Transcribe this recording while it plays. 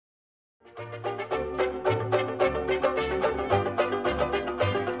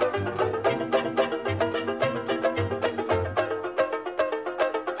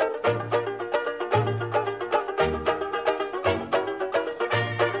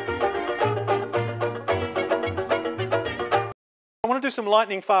I want to do some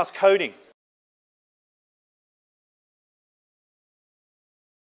lightning fast coding.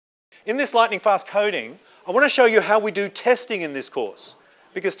 In this lightning fast coding, I want to show you how we do testing in this course.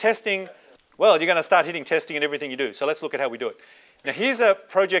 Because testing, well, you're going to start hitting testing in everything you do. So let's look at how we do it. Now here's a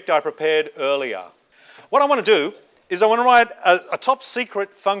project I prepared earlier. What I want to do is I want to write a top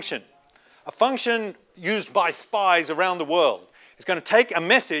secret function. A function used by spies around the world. It's going to take a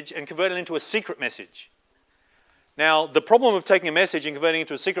message and convert it into a secret message. Now, the problem of taking a message and converting it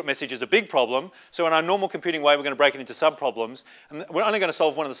into a secret message is a big problem. So in our normal computing way, we're going to break it into subproblems. And we're only going to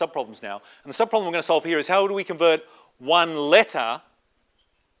solve one of the subproblems now. And the subproblem we're going to solve here is how do we convert one letter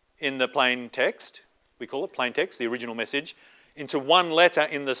in the plain text, we call it plain text, the original message, into one letter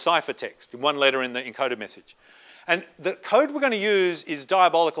in the ciphertext, one letter in the encoded message. And the code we're going to use is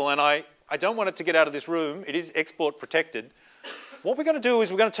diabolical, and I don't want it to get out of this room. It is export protected. What we're going to do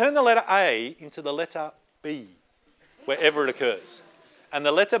is we're going to turn the letter A into the letter B, wherever it occurs. And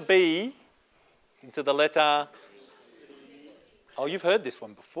the letter B into the letter... Oh, you've heard this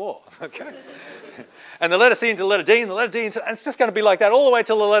one before. Okay. And the letter C into the letter D, and the letter D into... And it's just going to be like that all the way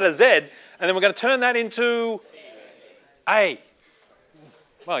till the letter Z. And then we're going to turn that into A.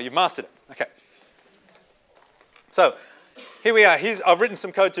 Well, you've mastered it. Okay. So, here we are. I've written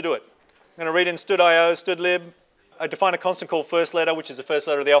some code to do it. I'm going to read in std.io, stdlib. I define a constant called first letter, which is the first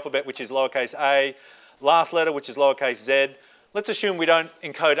letter of the alphabet, which is lowercase a. Last letter, which is lowercase z. Let's assume we don't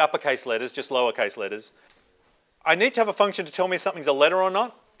encode uppercase letters, just lowercase letters. I need to have a function to tell me if something's a letter or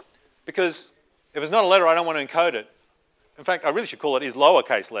not, because if it's not a letter, I don't want to encode it. In fact, I really should call it is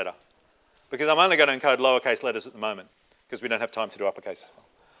lowercase letter, because I'm only going to encode lowercase letters at the moment, because we don't have time to do uppercase.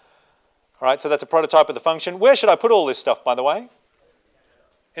 All right, so that's a prototype of the function. Where should I put all this stuff, by the way?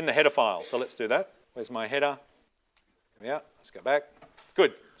 In the header file. So let's do that. Where's my header? Yeah, let's go back.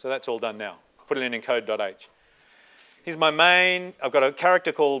 Good. So that's all done now. Put it in encode.h. Here's my main. I've got a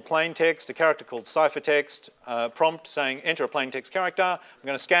character called plaintext, a character called ciphertext, prompt saying enter a plaintext character. I'm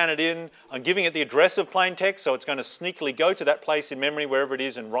going to scan it in. I'm giving it the address of plaintext, so it's going to sneakily go to that place in memory, wherever it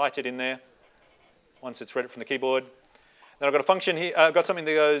is, and write it in there once it's read it from the keyboard. Then I've got a function here. I've got something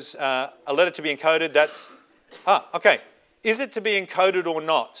that goes, a letter to be encoded. That's, okay. Is it to be encoded or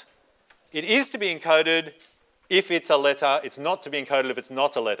not? It is to be encoded if it's a letter. It's not to be encoded if it's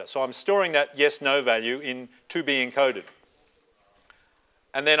not a letter. So I'm storing that yes/no value in to be encoded.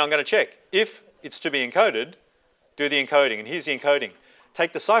 And then I'm going to check. If it's to be encoded, do the encoding. And here's the encoding.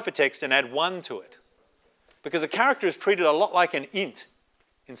 Take the ciphertext and add 1 to it. Because a character is treated a lot like an int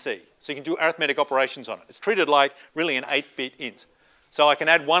in C. So you can do arithmetic operations on it. It's treated like really an 8-bit int. So I can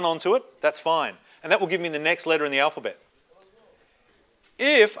add 1 onto it. That's fine. And that will give me the next letter in the alphabet.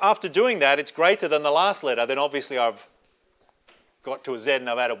 If, after doing that, it's greater than the last letter, then obviously I've got to a Z and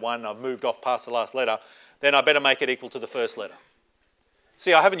I've added 1, I've moved off past the last letter, then I better make it equal to the first letter.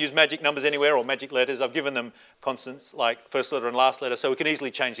 See, I haven't used magic numbers anywhere or magic letters. I've given them constants like first letter and last letter, so we can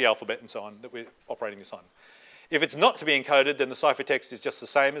easily change the alphabet and so on that we're operating this on. If it's not to be encoded, then the ciphertext is just the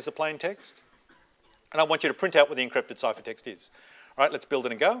same as the plain text. And I want you to print out what the encrypted ciphertext is. All right, let's build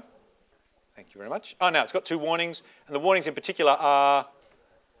it and go. Thank you very much. Oh, now it's got 2 warnings, and the warnings in particular are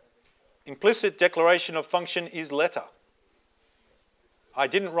implicit declaration of function is letter. I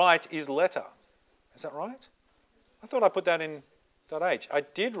didn't write is letter. Is that right? I thought I put that in .h. I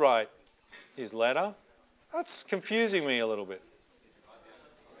did write is letter. That's confusing me a little bit.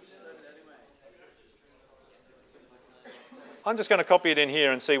 I'm just going to copy it in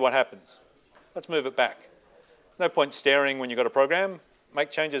here and see what happens. Let's move it back. No point staring when you've got a program. Make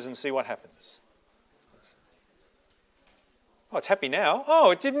changes and see what happens. Oh, it's happy now.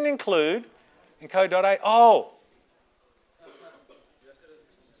 Oh, it didn't include encode.a. Oh.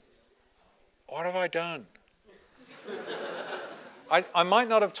 What have I done? I might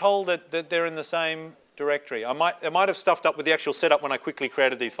not have told it that they're in the same directory. I might have stuffed up with the actual setup when I quickly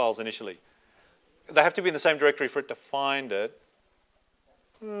created these files initially. They have to be in the same directory for it to find it.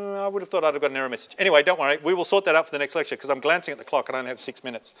 I would have thought I'd have got an error message. Anyway, don't worry. We will sort that out for the next lecture because I'm glancing at the clock and I only have 6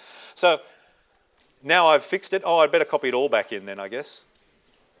 minutes. So now I've fixed it. Oh, I'd better copy it all back in then, I guess.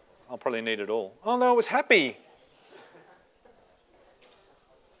 I'll probably need it all. Oh, no, it was happy.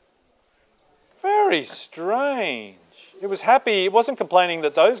 Very strange. It was happy. It wasn't complaining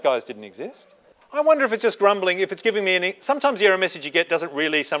that those guys didn't exist. I wonder if it's just grumbling, if it's giving me any... Sometimes the error message you get doesn't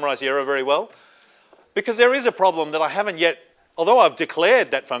really summarize the error very well because there is a problem that I haven't yet although I've declared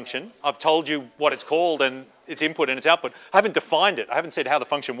that function, I've told you what it's called and its input and its output, I haven't defined it. I haven't said how the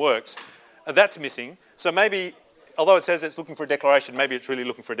function works. That's missing. So maybe, although it says it's looking for a declaration, maybe it's really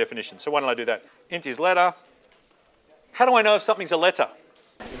looking for a definition. So why don't I do that? Int is letter. How do I know if something's a letter?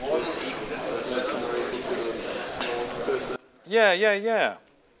 Yeah.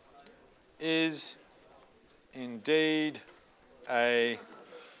 Is indeed a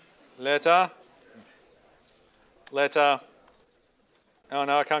letter. Letter. Oh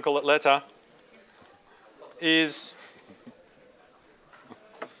no, I can't call it letter. Is.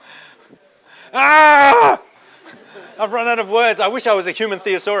 Ah! I've run out of words. I wish I was a human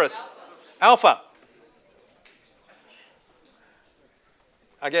thesaurus. Alpha.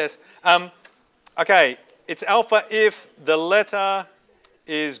 I guess. Okay, it's alpha if the letter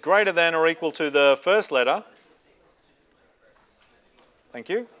is greater than or equal to the first letter. Thank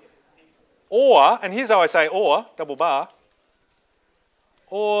you. Or, and here's how I say or, double bar,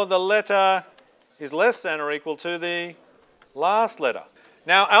 or the letter is less than or equal to the last letter.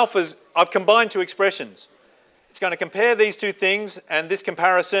 Now alphas, I've combined two expressions. It's going to compare these two things, and this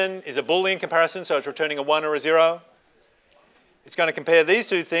comparison is a Boolean comparison, so it's returning a 1 or a 0. It's going to compare these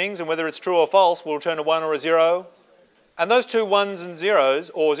two things, and whether it's true or false will return a 1 or a 0. And those two 1s and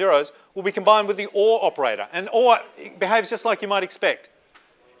 0s, or zeros, will be combined with the OR operator. And OR behaves just like you might expect.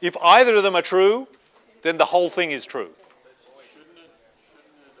 If either of them are true, then the whole thing is true.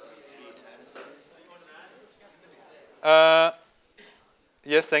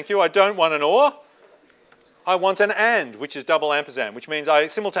 Yes, thank you. I don't want an OR. I want an AND, which is double ampersand, which means I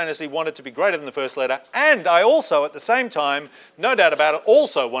simultaneously want it to be greater than the first letter, and I also, at the same time, no doubt about it,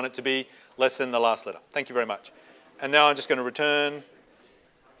 also want it to be less than the last letter. Thank you very much. And now I'm just going to return.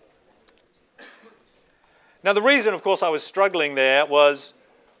 Now the reason, of course, I was struggling there was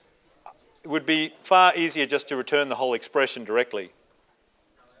it would be far easier just to return the whole expression directly.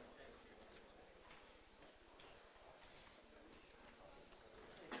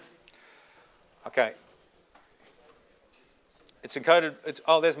 Okay. It's encoded,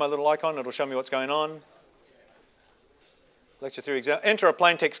 oh, there's my little icon, it'll show me what's going on. Lecture 3 exam. Enter a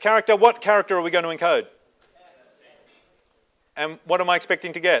plain text character. What character are we going to encode? And what am I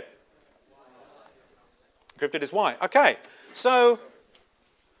expecting to get? Encrypted is Y. Okay, so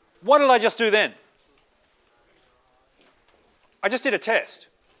what did I just do then? I just did a test.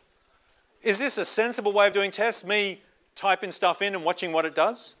 Is this a sensible way of doing tests? Me typing stuff in and watching what it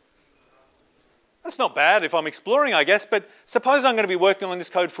does? That's not bad if I'm exploring, I guess, but suppose I'm going to be working on this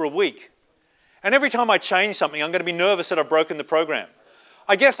code for a week. And every time I change something, I'm going to be nervous that I've broken the program.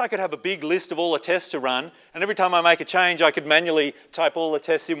 I guess I could have a big list of all the tests to run, and every time I make a change, I could manually type all the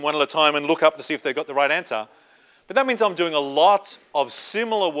tests in one at a time and look up to see if they've got the right answer. But that means I'm doing a lot of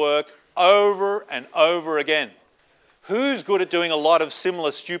similar work over and over again. Who's good at doing a lot of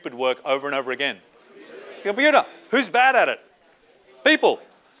similar stupid work over and over again? Computer. Who's bad at it? People.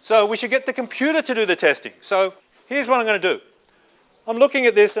 So we should get the computer to do the testing. So here's what I'm going to do. I'm looking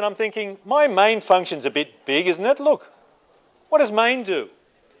at this and I'm thinking, my main function's a bit big, isn't it? Look, what does main do?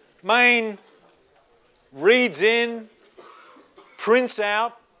 Main reads in, prints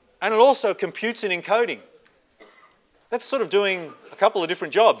out, and it also computes in encoding. That's sort of doing a couple of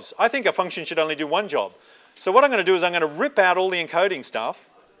different jobs. I think a function should only do one job. So what I'm going to do is I'm going to rip out all the encoding stuff,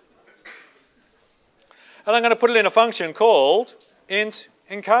 and I'm going to put it in a function called int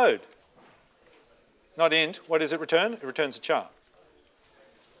encode. Not int, what does it return? It returns a char,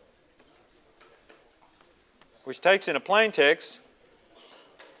 which takes in a plain text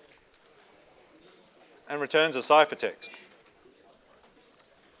and returns a ciphertext.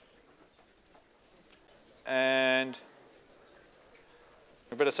 And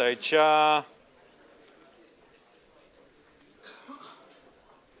we better say char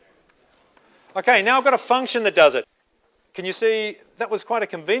okay, now I've got a function that does it. Can you see that was quite a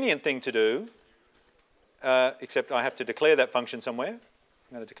convenient thing to do, except I have to declare that function somewhere.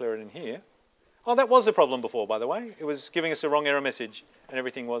 I'm going to declare it in here. Oh, that was a problem before, by the way. It was giving us a wrong error message and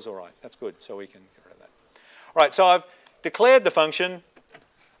everything was all right. That's good, so we can get rid of that. All right, so I've declared the function.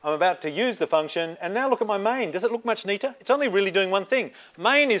 I'm about to use the function, and now look at my main. Does it look much neater? It's only really doing one thing.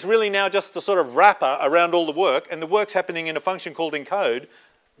 Main is really now just the sort of wrapper around all the work, and the work's happening in a function called encode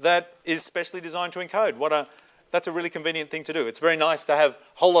that is specially designed to encode. That's a really convenient thing to do. It's very nice to have a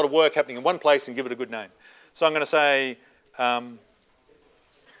whole lot of work happening in one place and give it a good name. So I'm going to say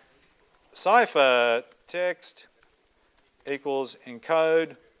cipher text equals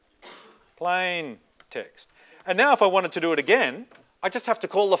encode plain text. And now if I wanted to do it again, I just have to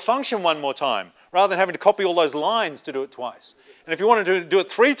call the function one more time rather than having to copy all those lines to do it twice. And if you wanted to do it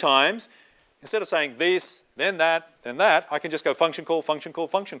 3 times, Instead of saying this, then that, I can just go function call, function call,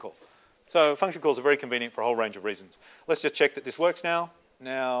 function call. So function calls are very convenient for a whole range of reasons. Let's just check that this works now.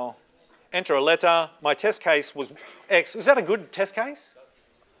 Now, enter a letter. My test case was X. Was that a good test case?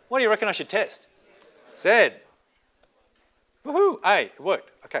 What do you reckon I should test? Z. Woohoo, A, it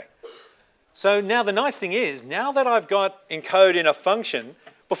worked, okay. So now the nice thing is, now that I've got encode in a function,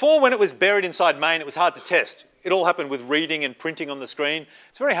 before when it was buried inside main, it was hard to test. It all happened with reading and printing on the screen.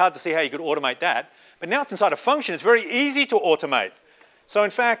 It's very hard to see how you could automate that. But now it's inside a function, it's very easy to automate. So in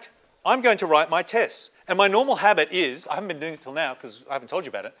fact, I'm going to write my tests. And my normal habit is, I haven't been doing it till now because I haven't told you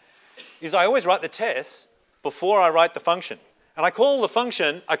about it, is I always write the tests before I write the function. And I call the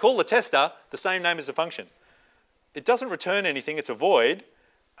function, I call the tester the same name as the function. It doesn't return anything, it's a void,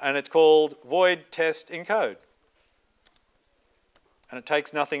 and it's called void test encode. And it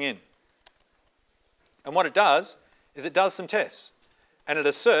takes nothing in. And what it does is it does some tests, and it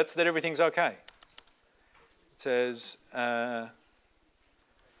asserts that everything's okay. It says, and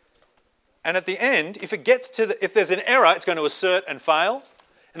at the end, if there's an error, it's going to assert and fail.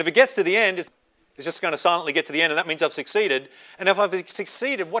 And if it gets to the end, it's just going to silently get to the end, and that means I've succeeded. And if I've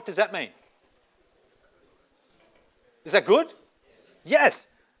succeeded, what does that mean? Is that good? Yes.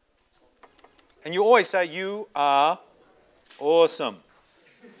 And you always say, you are awesome.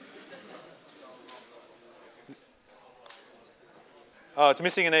 Oh, it's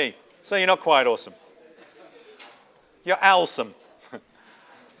missing an E. So you're not quite awesome. You're awesome.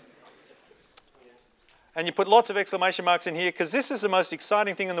 And you put lots of exclamation marks in here because this is the most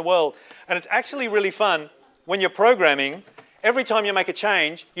exciting thing in the world. And it's actually really fun when you're programming. Every time you make a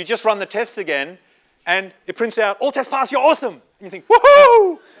change, you just run the tests again and it prints out, all tests pass, you're awesome. And you think,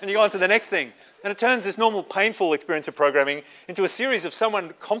 woohoo! And you go on to the next thing. And it turns this normal painful experience of programming into a series of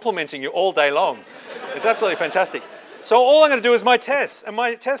someone complimenting you all day long. It's absolutely fantastic. So all I'm going to do is my tests, and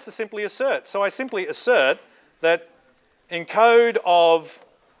my tests are simply assert. So I simply assert that encode of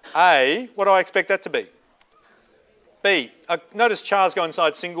A, what do I expect that to be? B. Notice chars go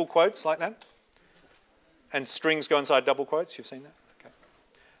inside single quotes like that, and strings go inside double quotes. You've seen that? Okay.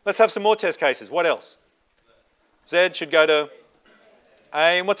 Let's have some more test cases. What else? Z should go to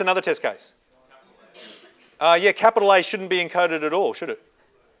A, and what's another test case? Yeah, capital A shouldn't be encoded at all, should it?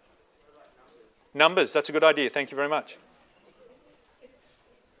 Numbers, that's a good idea. Thank you very much.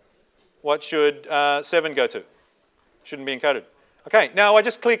 What should 7 go to? Shouldn't be encoded. Okay, now I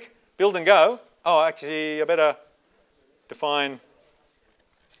just click build and go. Oh, actually, I better define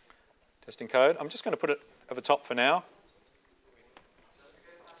test encode. I'm just going to put it at the top for now.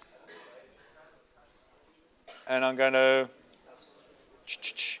 And I'm going to...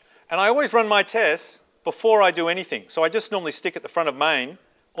 And I always run my tests before I do anything. So I just normally stick at the front of main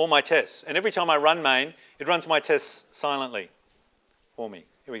all my tests. And every time I run main, it runs my tests silently for me.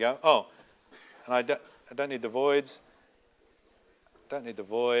 Here we go. Oh, and I don't need the voids. Don't need the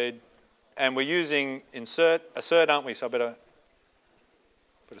void. And we're using assert, aren't we? So I better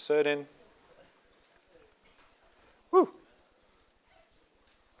put assert in. Woo.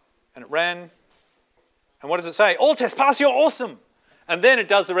 And it ran. And what does it say? All tests pass, you're awesome. And then it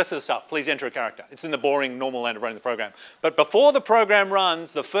does the rest of the stuff. Please enter a character. It's in the boring, normal land of running the program. But before the program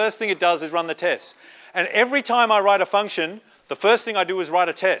runs, the first thing it does is run the test. And every time I write a function, the first thing I do is write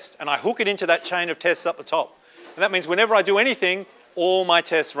a test. And I hook it into that chain of tests up the top. And that means whenever I do anything, all my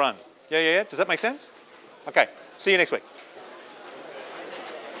tests run. Yeah? Does that make sense? Okay. See you next week.